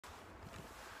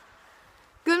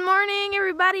Good morning,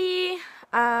 everybody.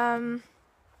 Um,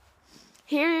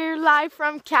 Here live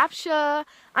from Capsha.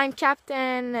 I'm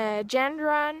Captain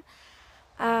Gendron.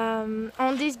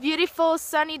 On this beautiful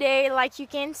sunny day, like you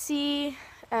can see,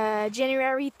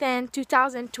 January 10th,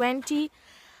 2020.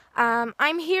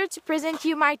 I'm here to present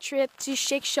you my trip to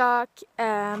Shake Shack,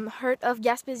 Heart of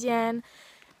Gaspésie,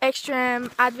 Extreme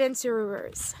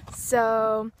Adventurers.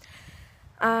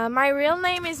 My real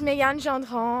name is Megan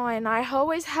Gendron, and I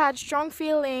always had strong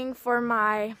feeling for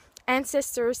my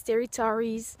ancestors'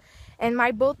 territories, and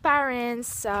my both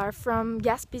parents are from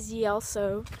Gaspésie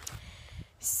also.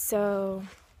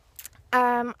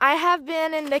 I have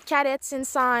been in the cadet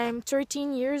since I'm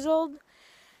 13 years old,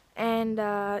 and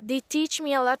they teach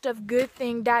me a lot of good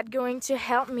things that going to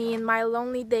help me in my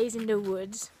lonely days in the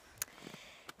woods.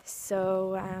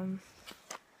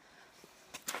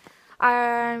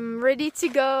 I'm ready to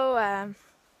go.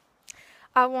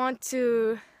 I want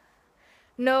to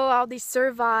know how they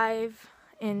survive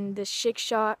in the Shake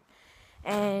Shack,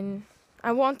 and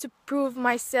I want to prove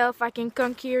myself I can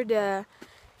conquer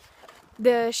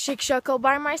the Shake Shack all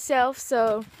by myself.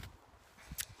 So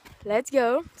let's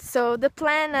go. So the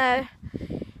plan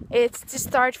is to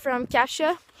start from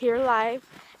Kasha here live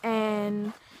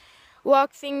and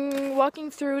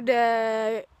walking through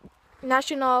the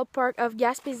National Park of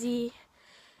Gaspésie,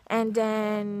 and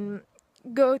then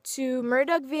go to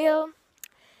Murdochville.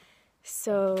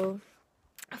 So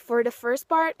for the first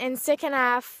part, and second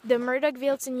half, the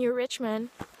Murdochville to New Richmond.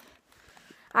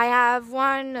 I have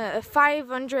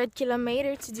 500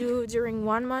 kilometer to do during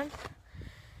 1 month,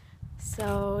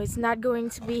 so it's not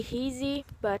going to be easy,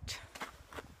 but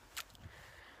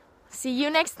see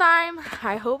you next time.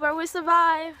 I hope I will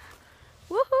survive.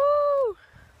 Woohoo!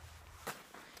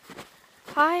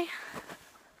 Hi.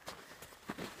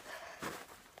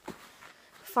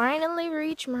 Finally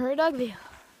reached Murdochville.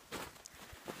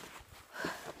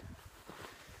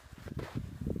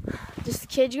 The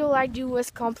schedule I do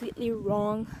was completely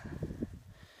wrong.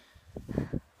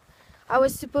 I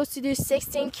was supposed to do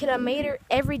 16 kilometers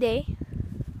every day,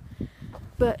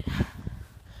 but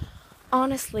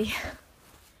honestly,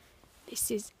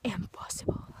 this is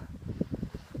impossible.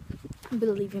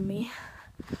 Believe in me.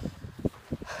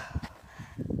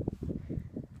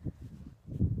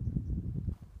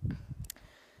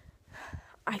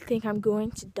 I think I'm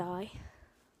going to die.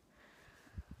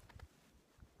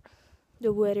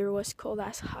 The weather was cold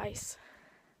as ice.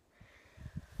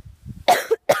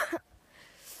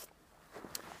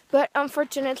 But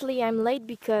unfortunately, I'm late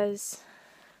because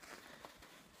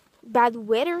bad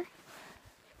weather,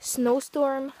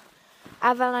 snowstorm,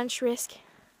 avalanche risk,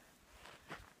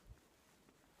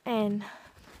 and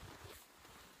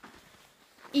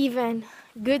even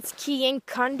good skiing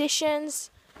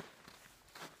conditions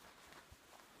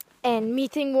and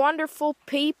meeting wonderful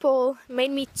people made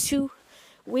me 2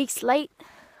 weeks late.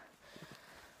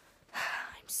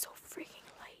 I'm so freaking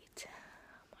late.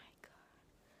 Oh my god.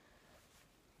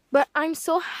 But I'm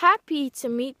so happy to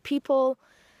meet people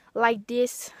like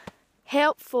this,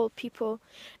 helpful people.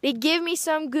 They give me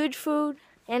some good food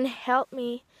and help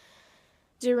me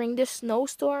during the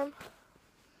snowstorm.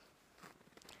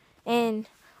 And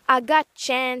I got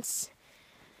chance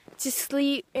to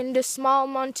sleep in the small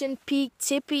mountain peak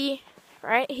teepee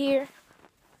right here.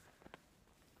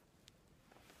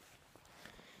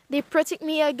 They protect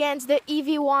me against the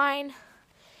heavy wind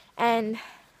and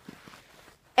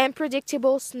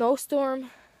unpredictable snowstorm,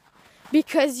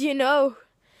 because you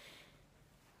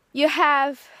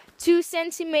have 2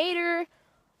 centimeters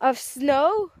of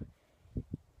snow,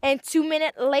 and 2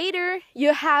 minutes later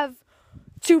you have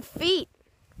 2 feet.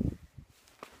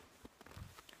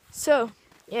 So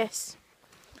yes,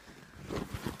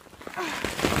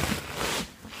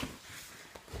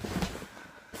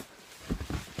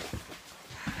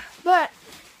 but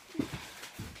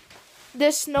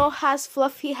the snow has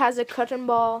fluffy as a cotton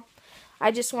ball.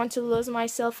 I just want to lose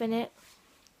myself in it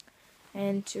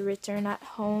and to return at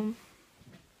home.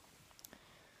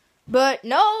 But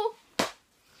no,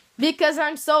 because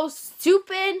I'm so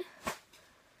stupid.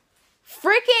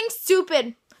 Freaking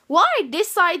stupid. Why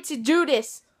decide to do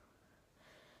this?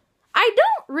 I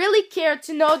don't really care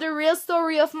to know the real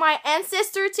story of my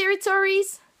ancestor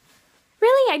territories.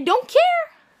 Really, I don't care.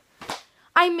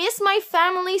 I miss my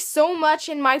family so much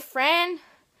and my friend.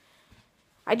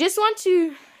 I just want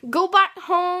to go back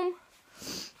home.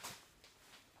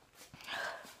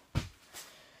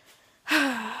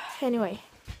 Anyway,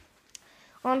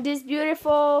 on this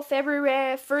beautiful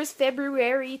February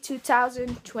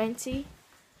 2020,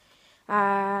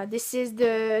 this is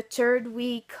the 3rd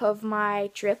week of my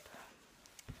trip.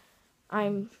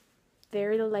 I'm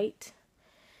very late.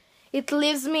 It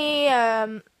leaves me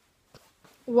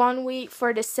 1 week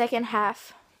for the second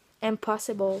half.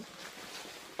 Impossible.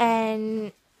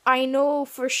 And I know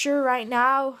for sure right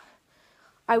now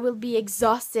I will be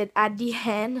exhausted at the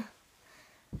end.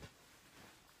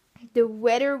 The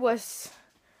weather was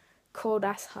cold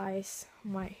as ice.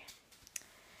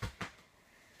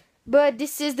 But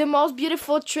this is the most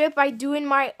beautiful trip I do in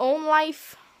my own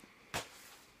life.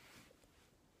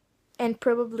 And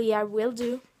probably I will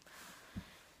do.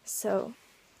 So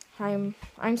I'm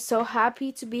so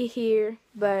happy to be here,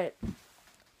 but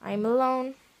I'm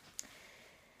alone.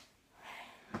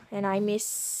 And I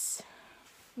miss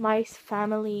my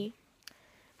family.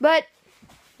 But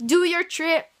do your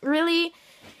trip, really.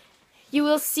 You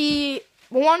will see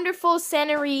wonderful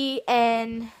scenery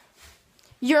and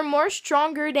you're more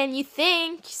stronger than you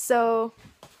think. So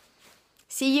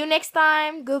see you next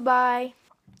time. Goodbye.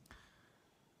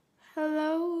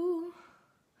 Hello.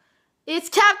 It's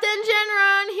Captain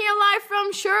Genron here live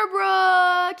from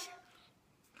Sherbrooke.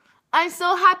 I'm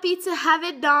so happy to have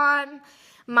it done.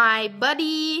 My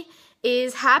body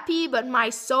is happy, but my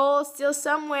soul is still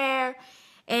somewhere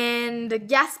in the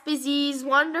Gaspésie's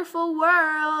wonderful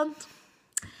world.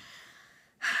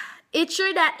 It's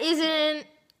sure that isn't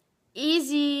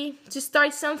easy to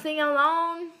start something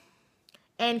alone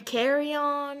and carry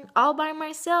on all by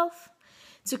myself,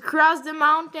 to cross the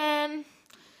mountain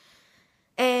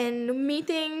and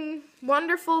meeting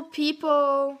wonderful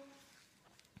people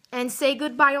and say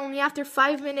goodbye only after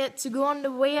 5 minutes to go on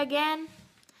the way again.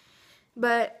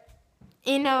 But,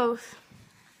 you know,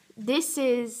 this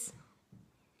is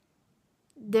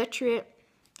the trip.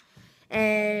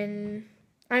 And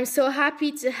I'm so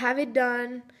happy to have it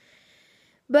done.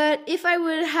 But if I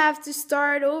would have to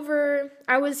start over,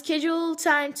 I would schedule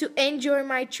time to enjoy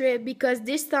my trip, because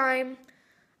this time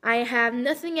I have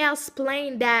nothing else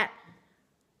planned that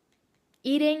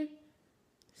eating,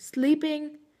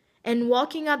 sleeping, and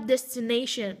walking up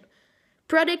destination.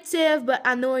 Productive but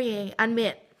annoying,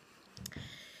 admit.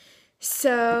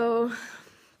 So,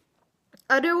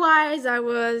 otherwise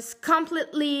this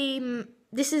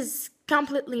is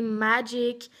completely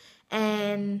magic,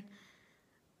 and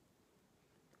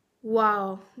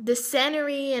wow, the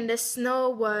scenery and the snow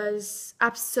was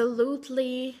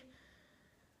absolutely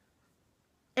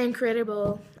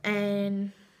incredible.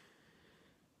 And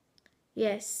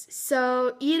yes,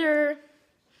 so either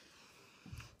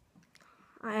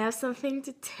I have something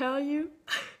to tell you.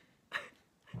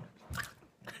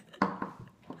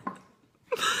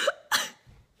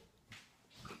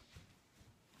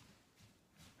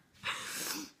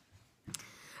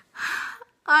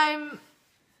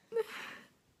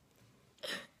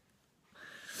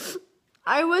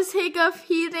 I was sick of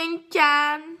eating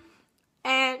can,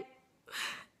 and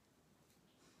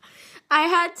I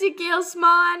had to kill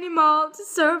small animal to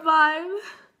survive.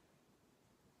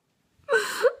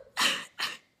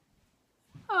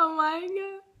 Oh my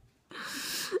god.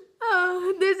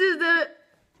 Oh, this is the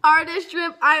hardest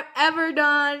trip I've ever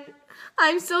done.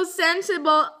 I'm so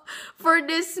sensible for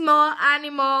this small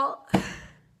animal.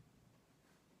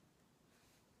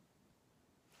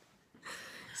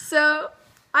 So,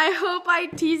 I hope I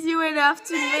tease you enough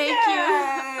to make you...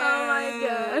 Oh my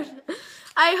god.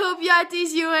 I hope I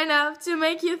tease you enough to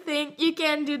make you think you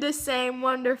can do the same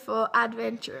wonderful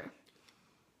adventure.